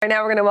Right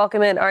now, we're going to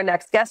welcome in our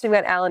next guest. We've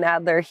got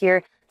Adler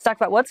here to talk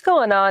about what's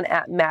going on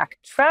at Mack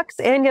Trucks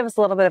and give us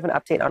a little bit of an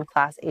update on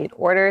Class 8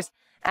 orders.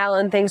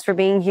 Alan, thanks for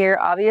being here.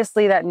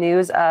 Obviously, that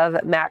news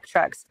of Mack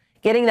Trucks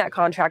getting that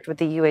contract with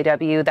the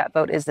UAW, that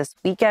vote is this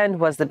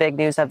weekend, was the big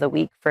news of the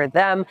week for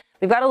them.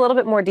 We've got a little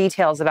bit more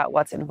details about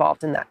what's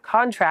involved in that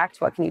contract.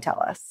 What can you tell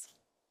us?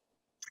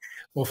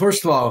 Well,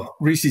 first of all,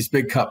 Reese's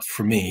Big Cup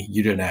for me.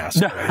 You didn't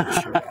ask,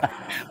 right? Sure.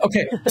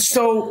 Okay.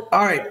 So,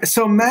 all right.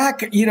 So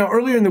Mack,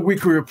 earlier in the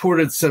week, we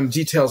reported some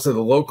details of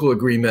the local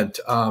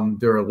agreement.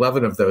 There are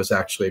 11 of those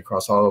actually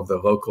across all of the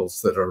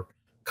locals that are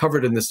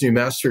covered in this new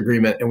master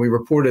agreement. And we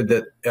reported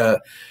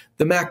that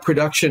the Mack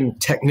production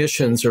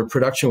technicians or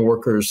production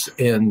workers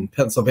in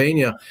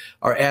Pennsylvania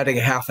are adding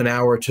a half an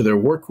hour to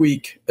their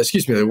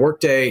their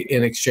workday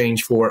in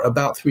exchange for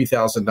about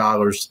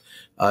 $3,000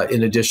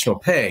 in additional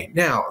pay.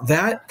 Now,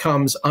 that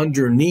comes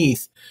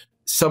underneath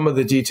some of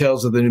the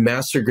details of the new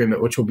master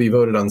agreement, which will be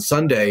voted on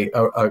Sunday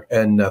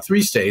in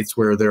 3 states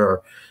where there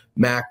are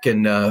Mack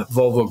and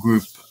Volvo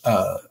Group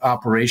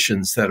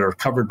operations that are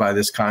covered by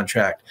this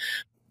contract.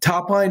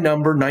 Top line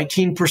number,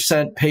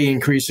 19% pay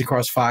increase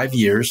across 5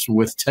 years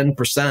with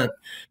 10%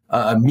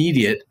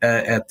 immediate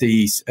at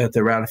the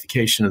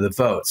ratification of the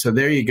vote. So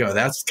there you go.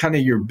 That's kind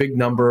of your big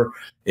number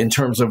in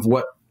terms of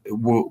what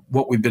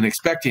we've been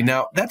expecting.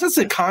 Now, that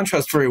doesn't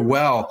contrast very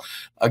well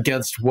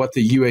against what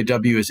the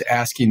UAW is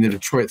asking the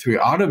Detroit 3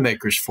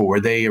 automakers for.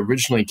 They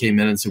originally came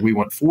in and said, we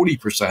want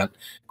 40%. Of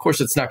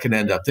course, it's not going to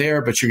end up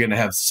there, but you're going to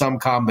have some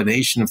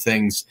combination of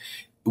things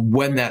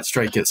when that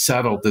strike gets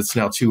settled that's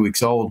now 2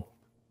 weeks old.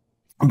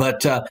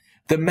 But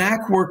the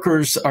Mack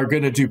workers are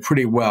going to do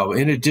pretty well.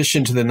 In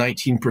addition to the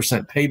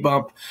 19% pay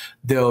bump,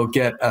 they'll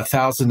get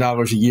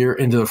 $1,000 a year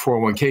into the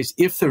 401ks.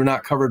 If they're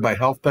not covered by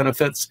health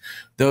benefits,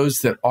 those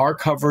that are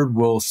covered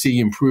will see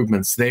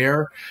improvements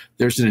there.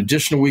 There's an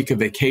additional week of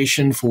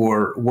vacation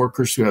for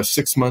workers who have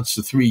 6 months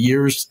to 3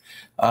 years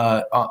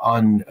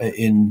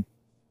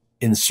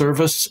in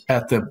service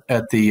at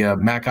the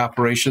Mack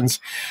operations.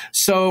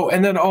 So,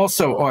 and then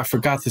also, I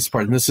forgot this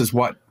part, and this is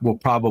what will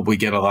probably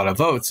get a lot of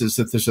votes, is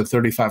that there's a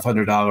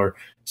 $3,500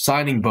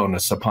 signing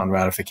bonus upon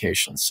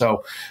ratification.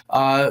 So,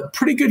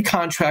 pretty good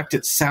contract.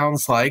 It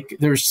sounds like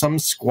there's some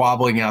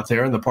squabbling out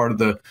there on the part of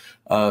the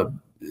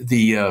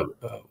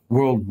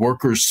World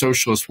Workers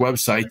Socialist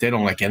website. They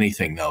don't like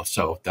anything, though,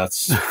 so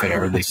that's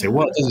fair. They say,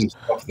 well, it doesn't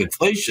keep up with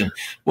inflation.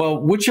 Well,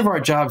 which of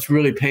our jobs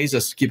really pays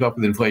us to keep up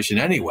with inflation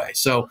anyway?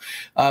 So,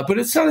 but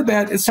it's not a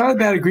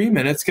bad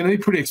agreement. It's going to be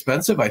pretty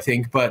expensive, I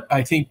think. But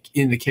I think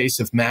in the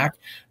case of Mack,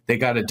 they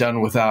got it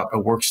done without a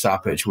work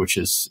stoppage, which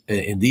is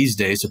in these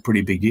days a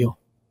pretty big deal.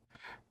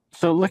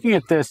 So looking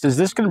at this, is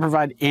this going to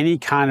provide any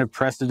kind of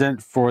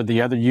precedent for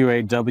the other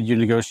UAW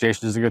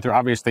negotiations to go through?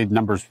 Obviously, the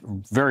numbers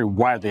very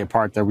widely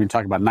apart there. We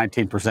talk about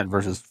 19%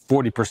 versus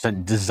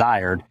 40%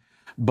 desired.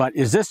 But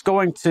is this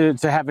going to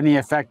have any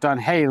effect on,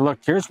 hey, look,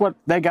 here's what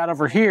they got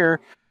over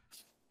here?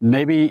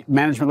 Maybe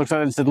management looks at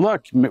it and said,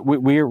 look,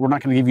 we're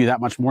not going to give you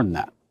that much more than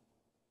that.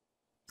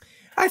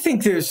 I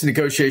think those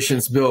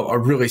negotiations, Bill, are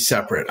really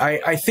separate.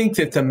 I think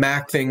that the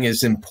Mack thing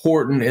is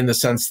important in the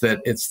sense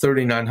that it's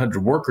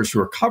 3,900 workers who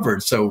are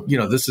covered. So,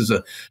 this is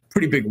a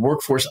pretty big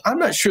workforce. I'm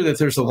not sure that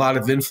there's a lot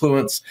of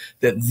influence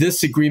that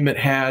this agreement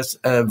has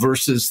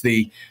versus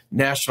the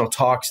national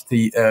talks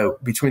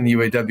between the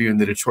UAW and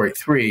the Detroit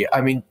 3.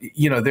 I mean,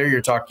 there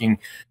you're talking,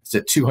 is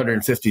it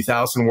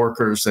 250,000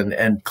 workers,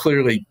 and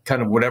clearly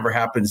kind of whatever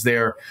happens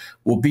there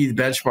will be the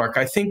benchmark.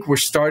 I think we're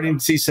starting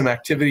to see some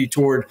activity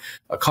toward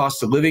a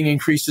cost of living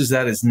increases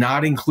that is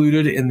not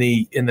included in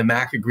the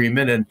Mack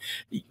agreement. And,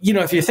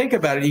 if you think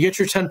about it, you get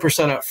your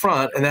 10% up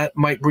front, and that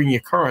might bring you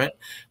current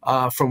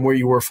from where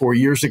you were 4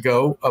 years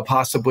ago,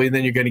 possibly. And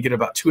then you're going to get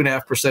about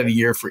 2.5% a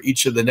year for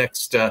each of the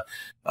next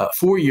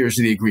 4 years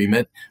of the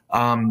agreement.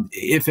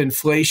 If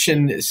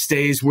inflation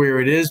stays where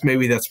it is,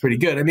 maybe that's pretty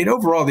good. I mean,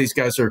 overall, these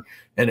guys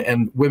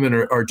and women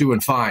are doing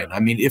fine. I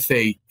mean, if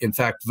they, in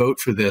fact, vote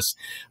for this,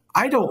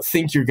 I don't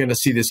think you're going to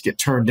see this get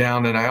turned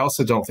down. And I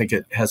also don't think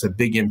it has a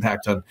big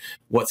impact on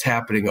what's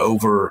happening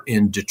over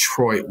in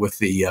Detroit with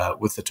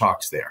the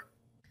talks there.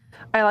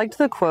 I liked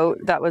the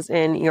quote that was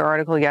in your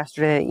article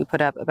yesterday that you put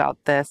up about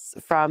this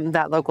from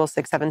that local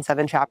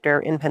 677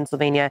 chapter in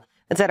Pennsylvania.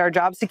 It said, our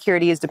job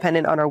security is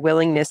dependent on our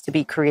willingness to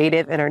be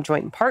creative in our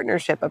joint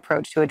partnership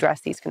approach to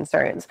address these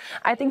concerns.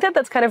 I think that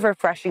that's kind of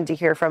refreshing to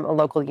hear from a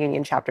local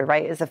union chapter,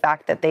 right? Is the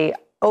fact that they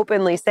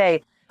openly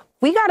say,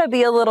 we got to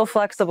be a little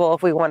flexible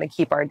if we want to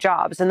keep our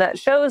jobs. And that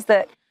shows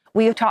that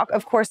we talk,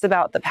 of course,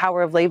 about the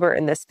power of labor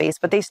in this space,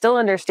 but they still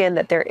understand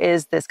that there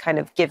is this kind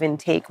of give and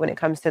take when it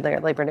comes to their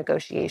labor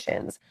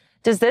negotiations.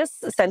 Does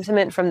this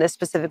sentiment from this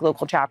specific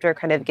local chapter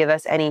kind of give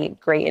us any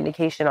great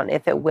indication on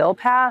if it will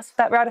pass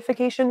that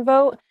ratification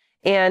vote?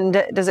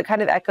 And does it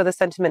kind of echo the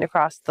sentiment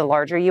across the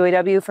larger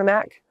UAW for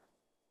Mack?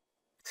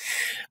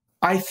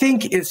 I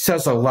think it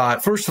says a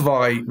lot. First of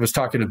all, I was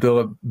talking to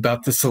Bill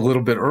about this a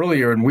little bit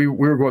earlier, and we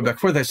were going back and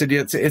forth. I said,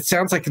 it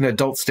sounds like an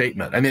adult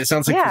statement. I mean, it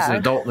sounds like there's an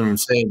adult in the room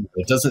saying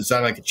it. It doesn't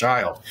sound like a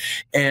child.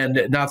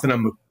 And not that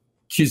I'm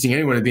accusing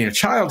anyone of being a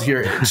child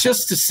here. It's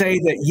just to say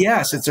that,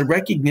 yes, it's a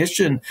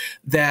recognition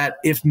that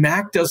if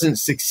Mack doesn't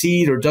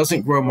succeed or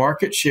doesn't grow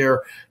market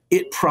share,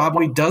 it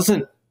probably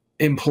doesn't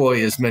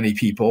employ as many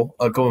people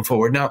going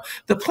forward. Now,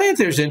 the plant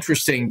there is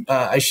interesting.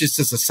 Just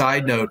as a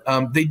side note,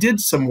 they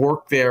did some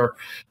work there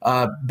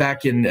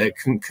back in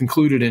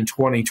concluded in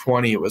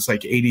 2020. It was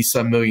like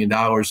 $80-some million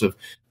of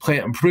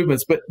plant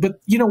improvements. But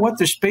you know what?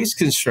 They're space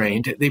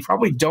constrained. They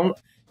probably don't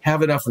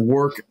have enough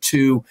work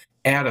to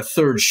add a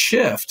third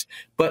shift,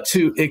 but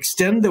to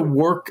extend the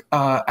work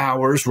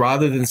hours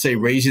rather than, say,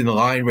 raising the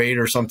line rate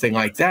or something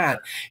like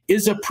that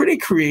is a pretty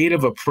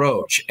creative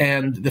approach.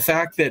 And the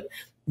fact that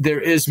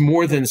there is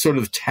more than sort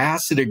of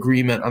tacit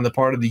agreement on the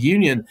part of the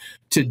union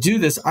to do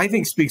this, I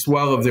think speaks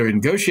well of their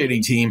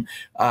negotiating team.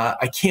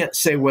 I can't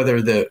say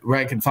whether the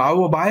rank and file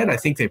will buy it. I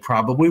think they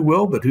probably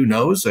will, but who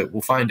knows?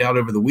 We'll find out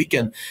over the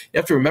weekend. You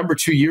have to remember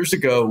 2 years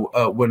ago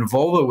when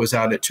Volvo was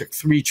out, it took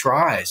 3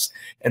 tries.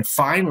 And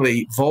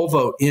finally,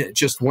 Volvo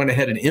just went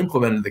ahead and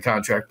implemented the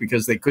contract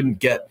because they couldn't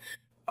get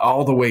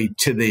all the way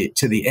to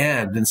the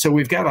end. And so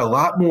we've got a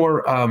lot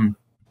more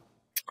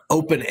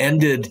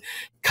open-ended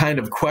kind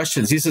of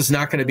questions. This is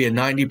not going to be a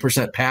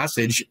 90%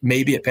 passage.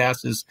 Maybe it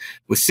passes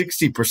with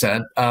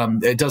 60%.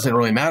 It doesn't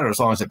really matter as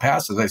long as it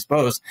passes, I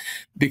suppose,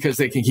 because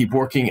they can keep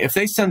working. If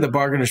they send the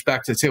bargainers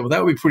back to the table,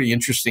 that would be pretty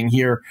interesting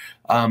here.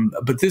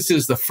 But this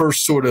is the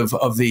first sort of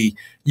the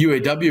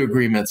UAW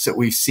agreements that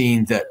we've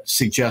seen that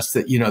suggest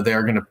that,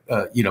 they're going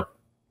to,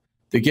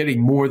 they're getting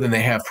more than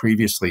they have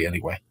previously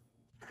anyway.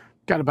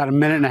 Got about a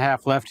minute and a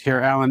half left here,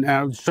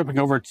 Alan. Stripping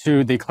over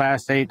to the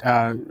Class 8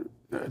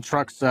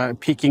 trucks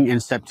peaking in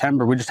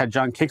September. We just had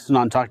John Kingston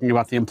on talking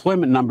about the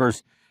employment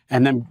numbers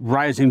and then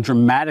rising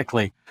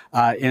dramatically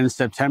in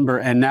September.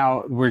 And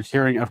now we're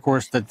hearing, of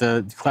course, that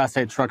the Class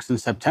 8 trucks in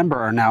September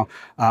are now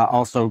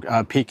also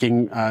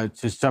peaking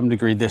to some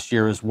degree this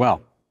year as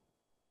well.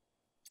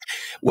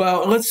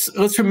 Well,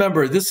 let's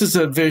remember, this is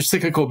a very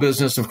cyclical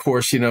business, of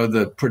course,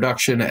 the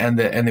production and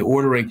the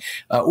ordering.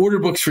 Order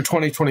books for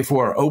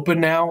 2024 are open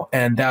now,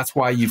 and that's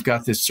why you've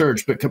got this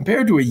surge. But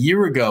compared to a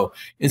year ago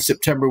in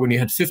September when you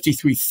had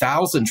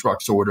 53,000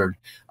 trucks ordered,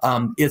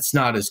 it's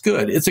not as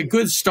good. It's a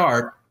good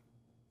start.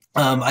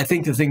 I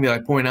think the thing that I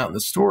point out in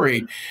the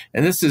story,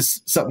 and this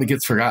is something that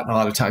gets forgotten a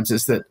lot of times,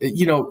 is that,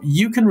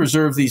 you can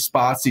reserve these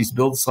spots, these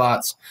build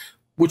slots,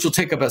 which will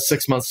take about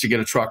 6 months to get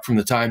a truck from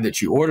the time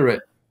that you order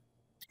it.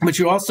 But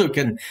you also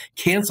can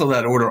cancel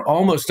that order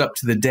almost up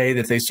to the day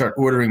that they start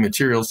ordering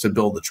materials to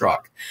build the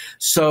truck.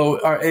 So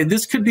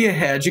this could be a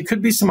hedge. It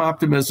could be some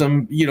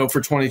optimism,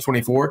 for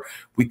 2024.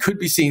 We could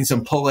be seeing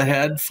some pull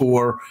ahead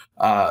for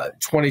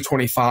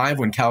 2025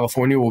 when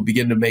California will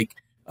begin to make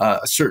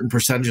a certain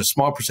percentage, a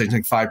small percentage,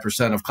 like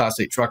 5% of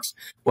Class 8 trucks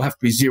will have to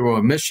be zero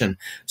emission.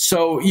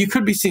 So you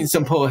could be seeing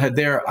some pull ahead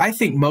there. I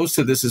think most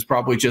of this is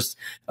probably just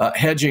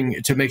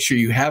hedging to make sure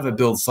you have a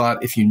build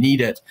slot if you need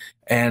it.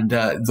 And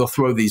they'll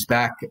throw these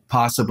back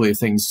possibly if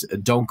things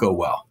don't go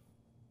well.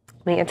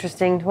 Be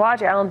interesting to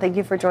watch. Alan, thank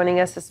you for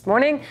joining us this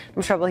morning.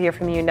 I'm sure we'll hear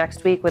from you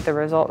next week with the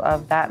result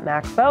of that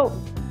Mack vote.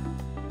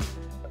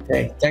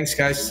 Okay, thanks,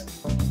 guys.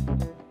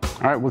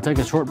 All right, we'll take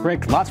a short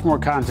break. Lots more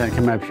content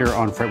coming up here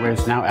on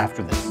FreightWaves now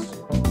after this.